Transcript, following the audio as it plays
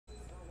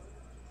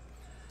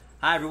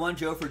Hi everyone,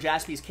 Joe for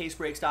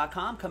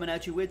JaspysCaseBreaks.com coming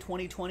at you with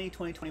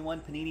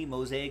 2020-2021 Panini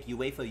Mosaic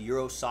UEFA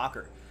Euro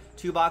Soccer.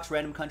 2-box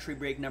random country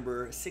break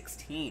number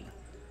 16.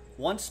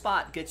 One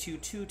spot gets you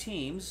two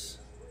teams,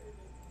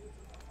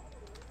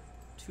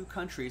 two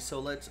countries, so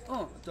let's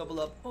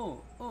double up.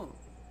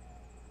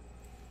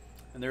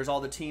 And there's all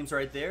the teams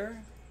right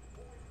there.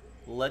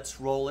 Let's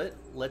roll it.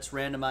 Let's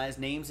randomize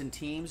names and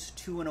teams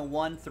 2 and a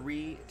 1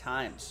 3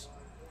 times.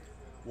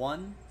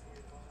 1,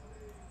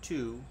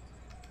 2,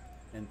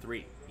 and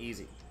 3.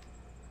 Easy.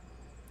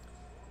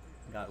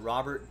 Got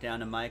Robert down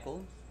to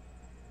Michael.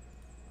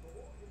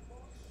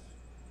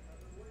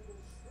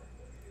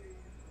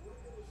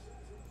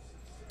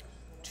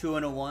 Two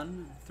and a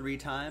 1 3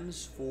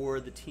 times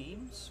for the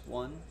teams.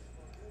 1,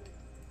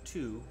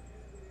 2,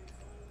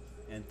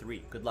 and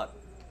 3. Good luck.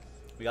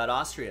 We got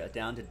Austria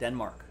down to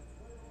Denmark.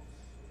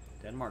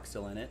 Denmark's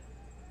still in it.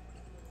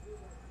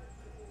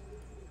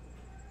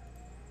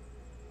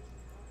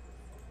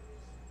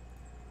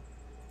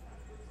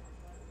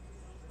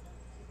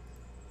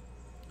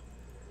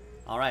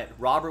 All right,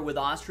 Robert with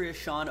Austria,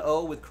 Sean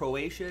O with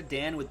Croatia,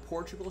 Dan with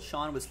Portugal,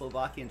 Sean with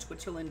Slovakia and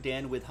Switzerland,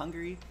 Dan with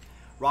Hungary,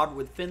 Robert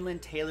with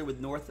Finland, Taylor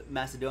with North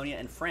Macedonia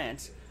and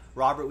France,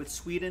 Robert with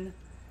Sweden,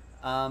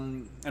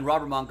 and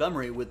Robert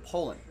Montgomery with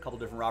Poland. A couple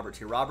different Roberts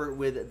here. Robert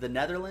with the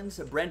Netherlands,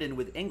 Brendan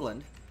with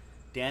England,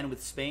 Dan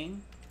with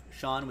Spain,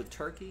 Sean with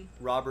Turkey,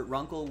 Robert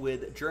Runkle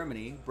with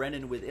Germany,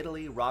 Brendan with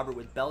Italy, Robert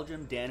with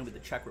Belgium, Dan with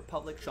the Czech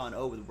Republic, Sean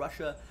O with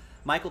Russia,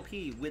 Michael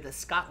P. with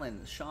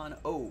Scotland, Sean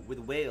O. with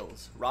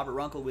Wales, Robert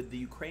Runkle with the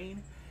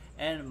Ukraine,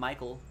 and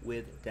Michael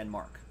with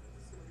Denmark.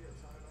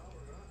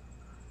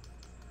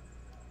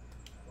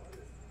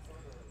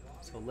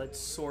 So let's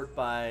sort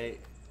by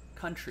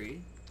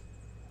country.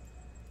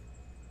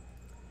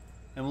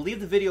 And we'll leave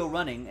the video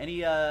running.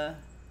 Any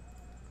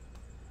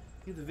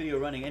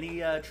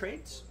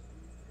trades?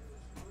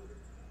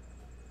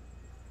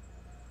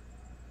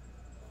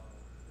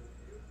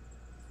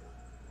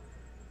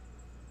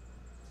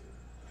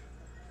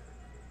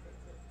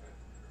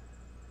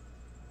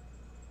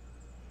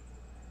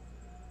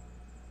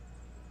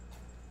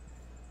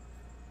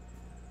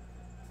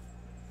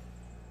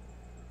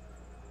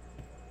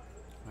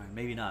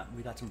 Maybe not.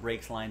 We got some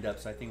breaks lined up,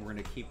 so I think we're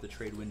going to keep the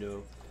trade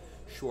window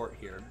short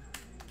here.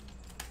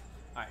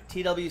 All right,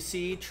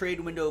 TWC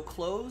trade window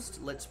closed.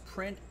 Let's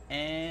print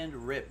and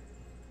rip.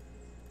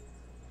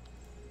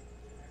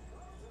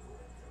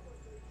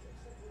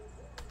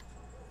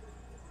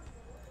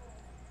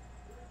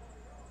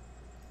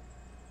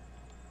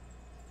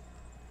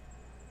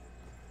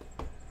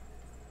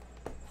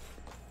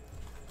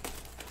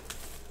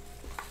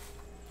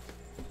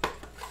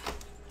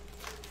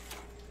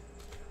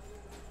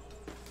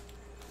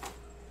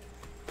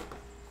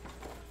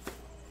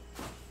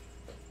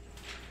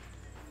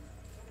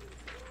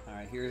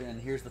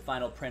 Here's the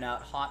final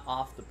printout, hot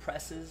off the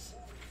presses.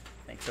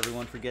 Thanks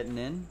everyone for getting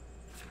in.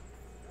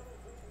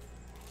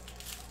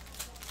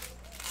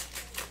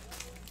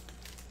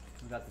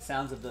 We've got the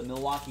sounds of the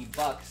Milwaukee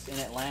Bucks in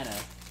Atlanta.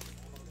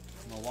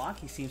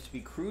 Milwaukee seems to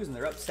be cruising.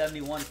 They're up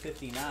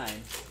 71-59.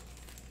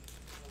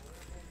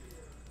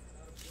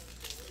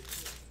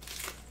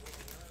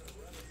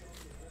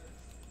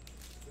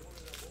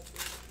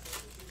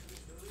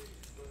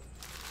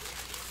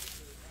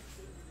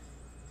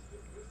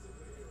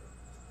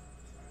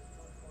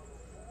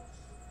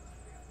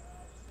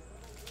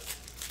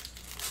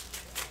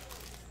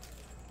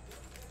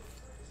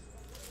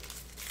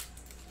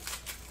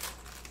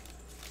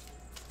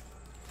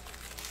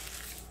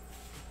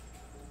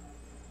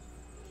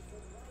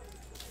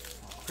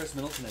 Chris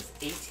Middleton has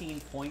 18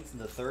 points in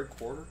the third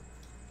quarter.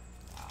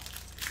 Wow.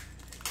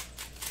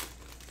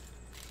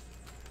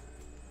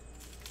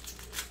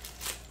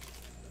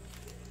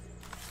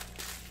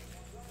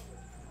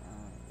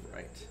 All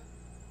right.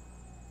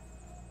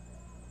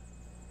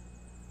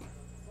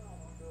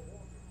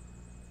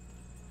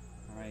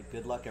 All right,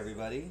 good luck,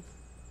 everybody.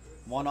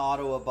 One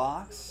auto a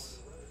box.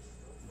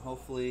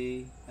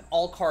 Hopefully an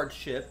all-card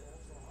ship.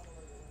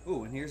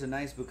 Ooh, and here's a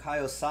nice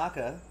Bukayo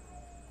Saka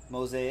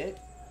mosaic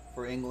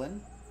for England.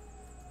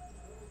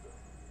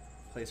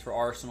 Plays for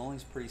Arsenal.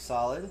 He's pretty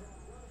solid.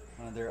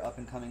 One of their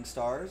up-and-coming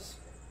stars.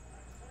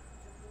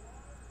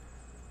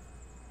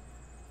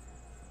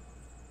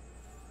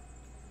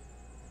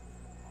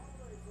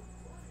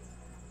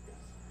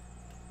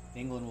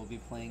 England will be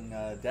playing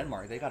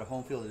Denmark. They got a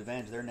home field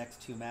advantage. Their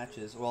next two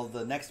matches. Well,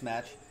 the next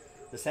match,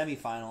 the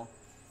semifinal,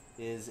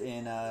 is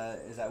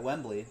at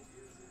Wembley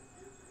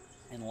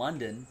in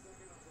London.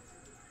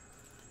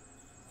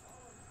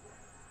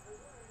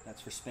 That's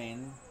for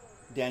Spain.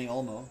 Danny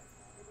Olmo.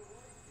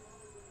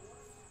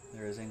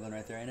 There is England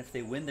right there. And if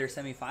they win their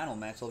semifinal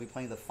match, they'll be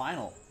playing the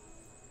final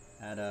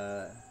at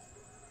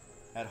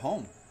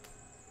home.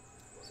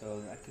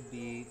 So that could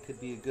be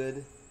a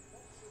good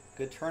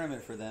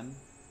tournament for them.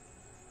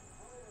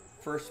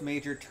 First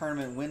major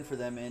tournament win for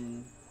them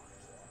in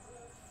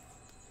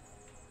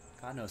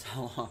God knows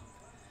how long.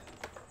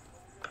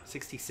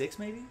 66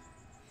 maybe?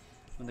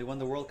 When they won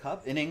the World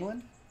Cup in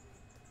England?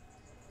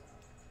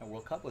 The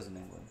World Cup was in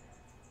England.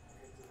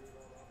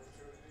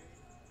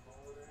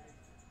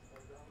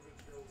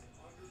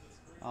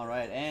 All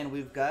right, and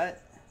we've got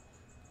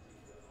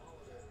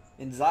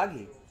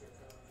Inzaghi,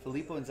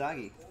 Filippo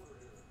Inzaghi.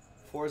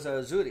 Forza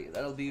Azzurri.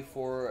 That'll be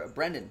for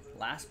Brendan.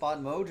 Last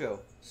spot mojo.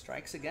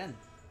 Strikes again.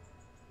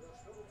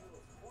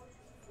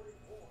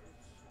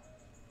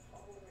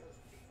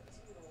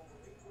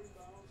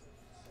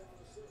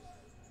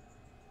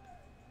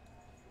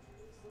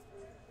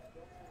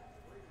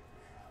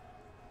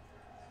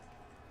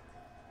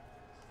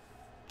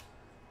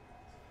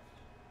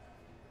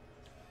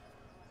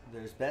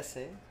 There's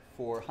Besse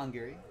for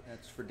Hungary.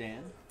 That's for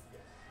Dan.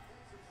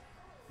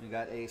 We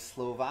got a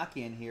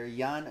Slovakian here,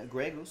 Jan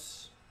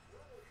Gregus.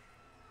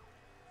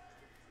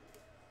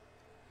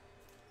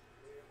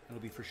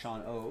 That'll be for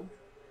Sean O.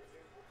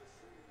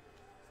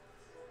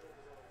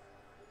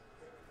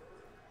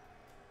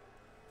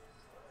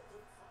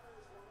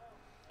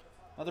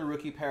 Another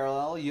rookie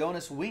parallel,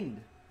 Jonas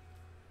Wind.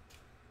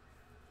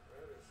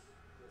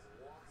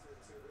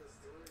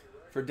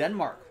 For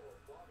Denmark.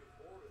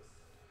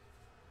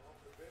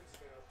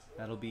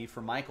 That'll be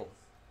for Michael.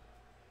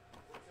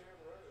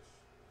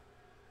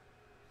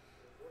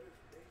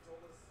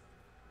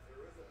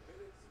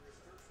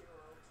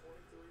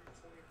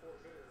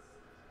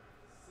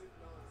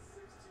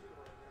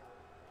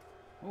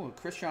 Oh,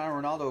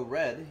 Cristiano Ronaldo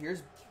red.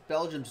 Here's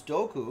Belgium's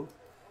Doku, who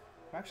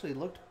actually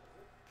looked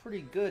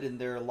pretty good in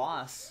their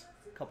loss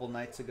a couple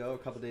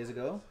days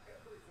ago.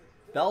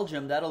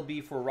 Belgium, that'll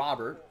be for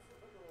Robert.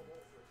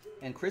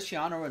 And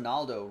Cristiano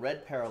Ronaldo,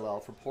 red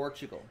parallel for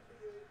Portugal.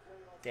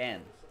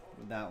 Dan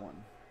with that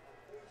one.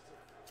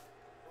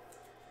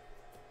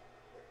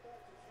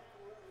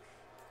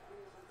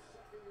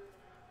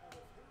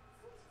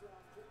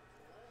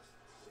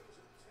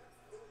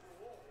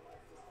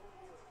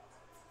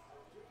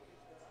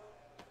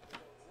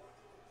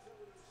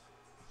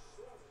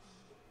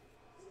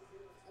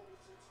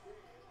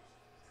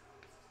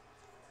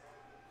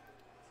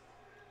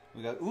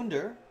 We got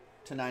Under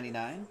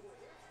 /99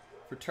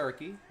 for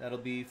Turkey. That'll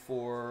be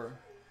for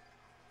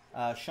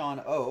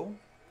Sean O.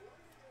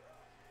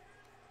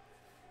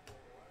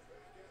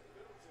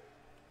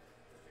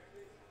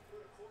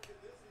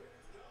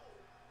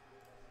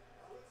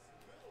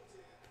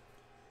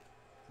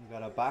 We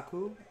got a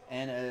Baku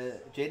and a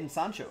Jadon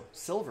Sancho,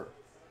 silver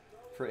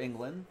for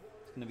England.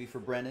 It's going to be for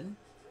Brennan.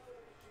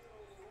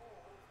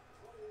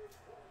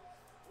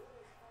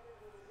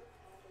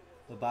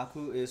 The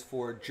Baku is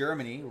for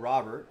Germany,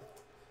 Robert.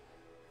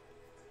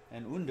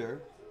 And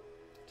Under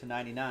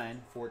 /99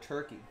 for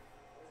Turkey.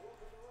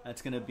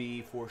 That's going to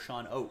be for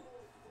Sean O.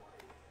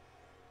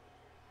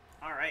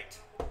 All right.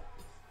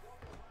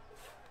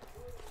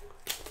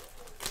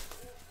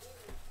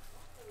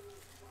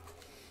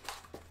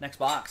 Next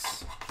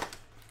box.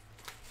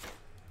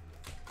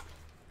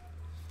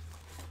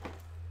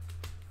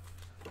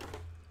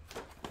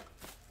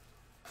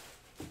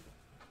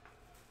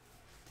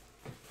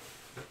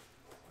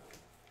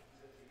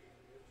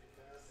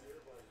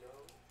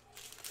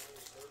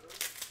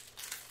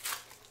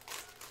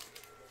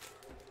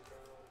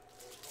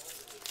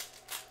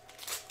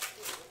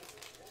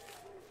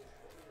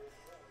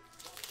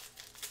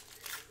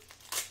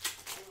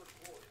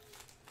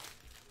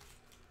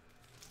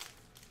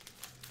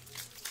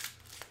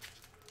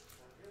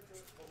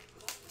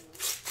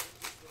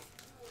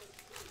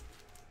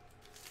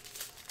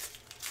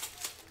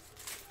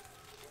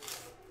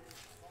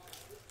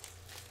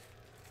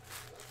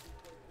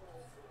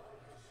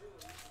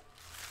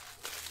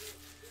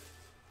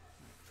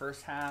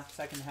 First half,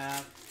 second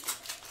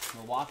half.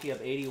 Milwaukee up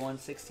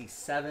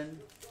 81-67.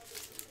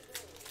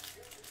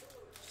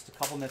 Just a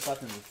couple minutes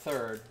left in the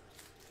third.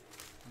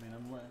 I mean,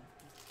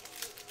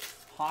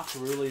 Hawks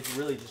really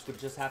would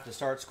just have to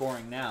start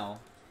scoring now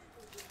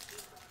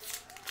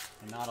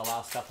and not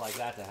allow stuff like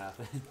that to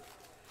happen.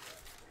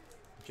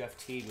 Jeff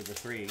Teague with the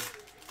 3.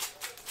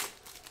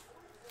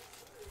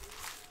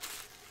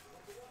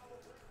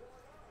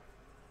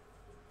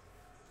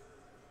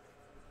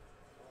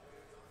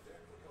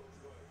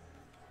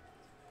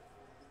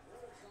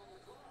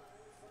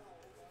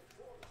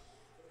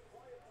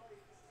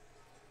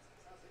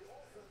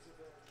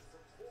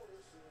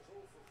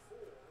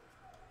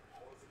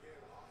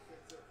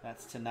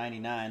 That's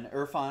 /99.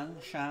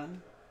 Irfan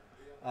Shan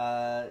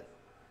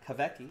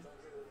Kavecki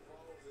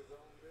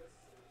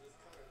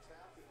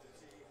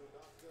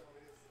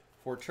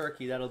for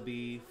Turkey. That'll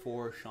be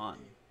for Sean.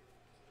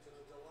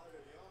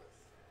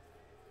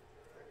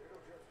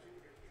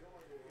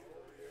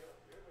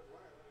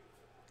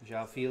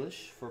 João Felix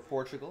for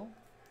Portugal.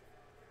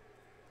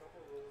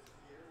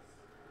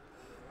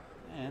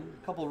 And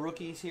a couple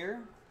rookies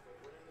here.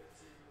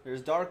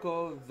 There's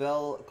Darko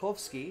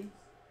Velkovsky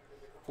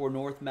for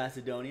North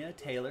Macedonia,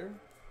 Taylor.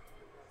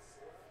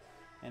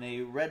 And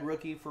a red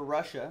rookie for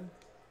Russia,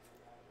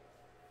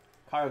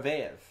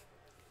 Karavayev.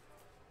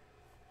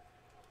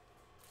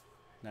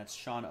 That's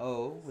Sean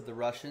O with the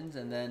Russians,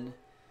 and then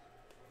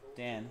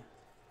Dan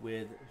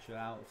with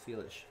João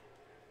Felix.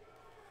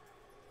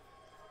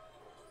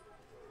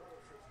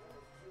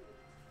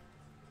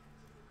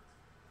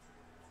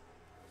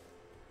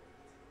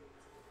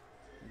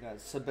 We got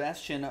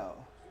Sebastian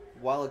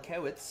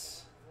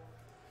Walikowicz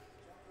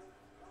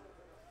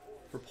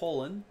for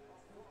Poland.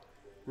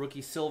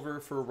 Rookie silver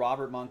for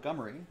Robert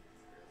Montgomery.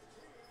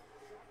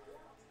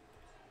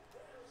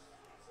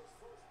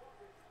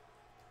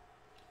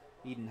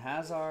 Eden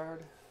Hazard.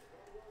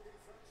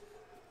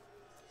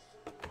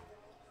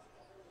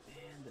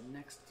 And the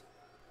next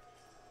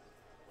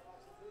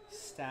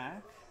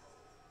stack.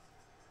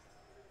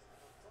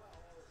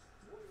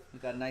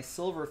 We've got a nice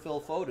silver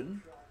Phil Foden.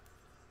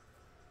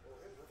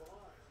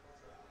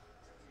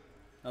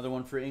 Another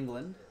one for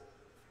England.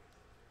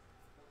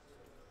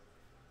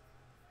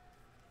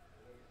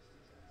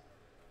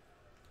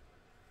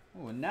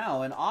 Oh, and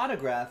now an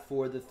autograph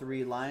for the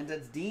 3 Lions.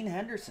 That's Dean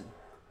Henderson.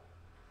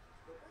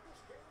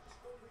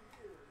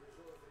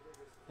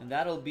 And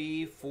that'll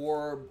be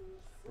for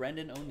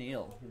Brendan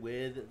O'Neill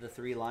with the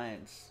 3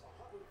 Lions.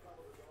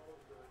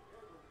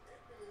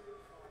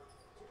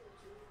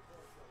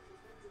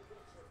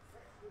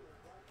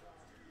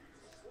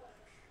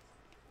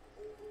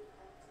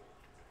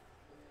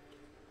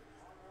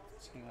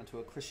 Let's hang on to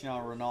a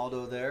Cristiano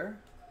Ronaldo there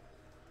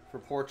for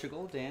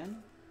Portugal,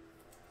 Dan.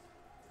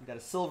 We got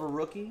a silver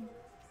rookie.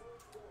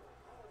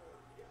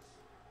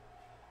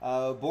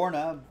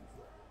 Borna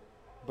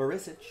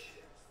Barisic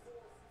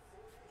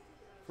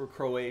for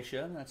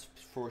Croatia. That's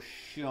for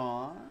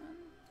Sean.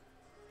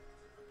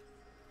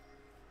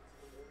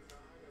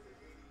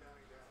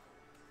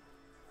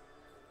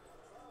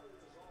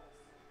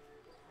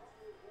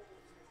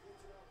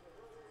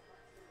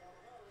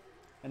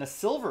 And a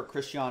silver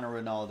Cristiano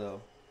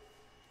Ronaldo.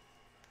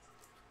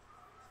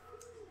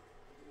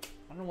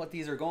 I don't know what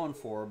these are going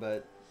for,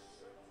 but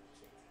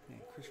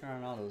Cristiano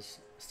Ronaldo's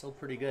still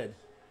pretty good.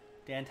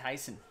 Dan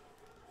Tyson.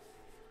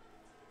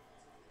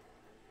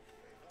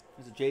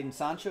 There's a Jadon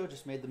Sancho,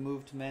 just made the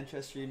move to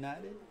Manchester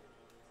United.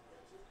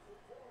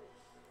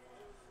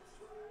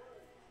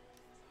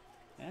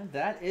 And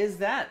that is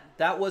that.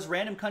 That was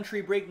Random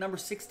Country Break number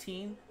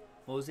 16.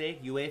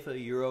 Mosaic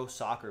UEFA Euro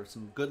Soccer.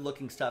 Some good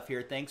looking stuff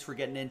here. Thanks for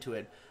getting into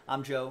it.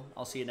 I'm Joe.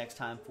 I'll see you next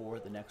time for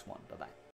the next one. Bye-bye.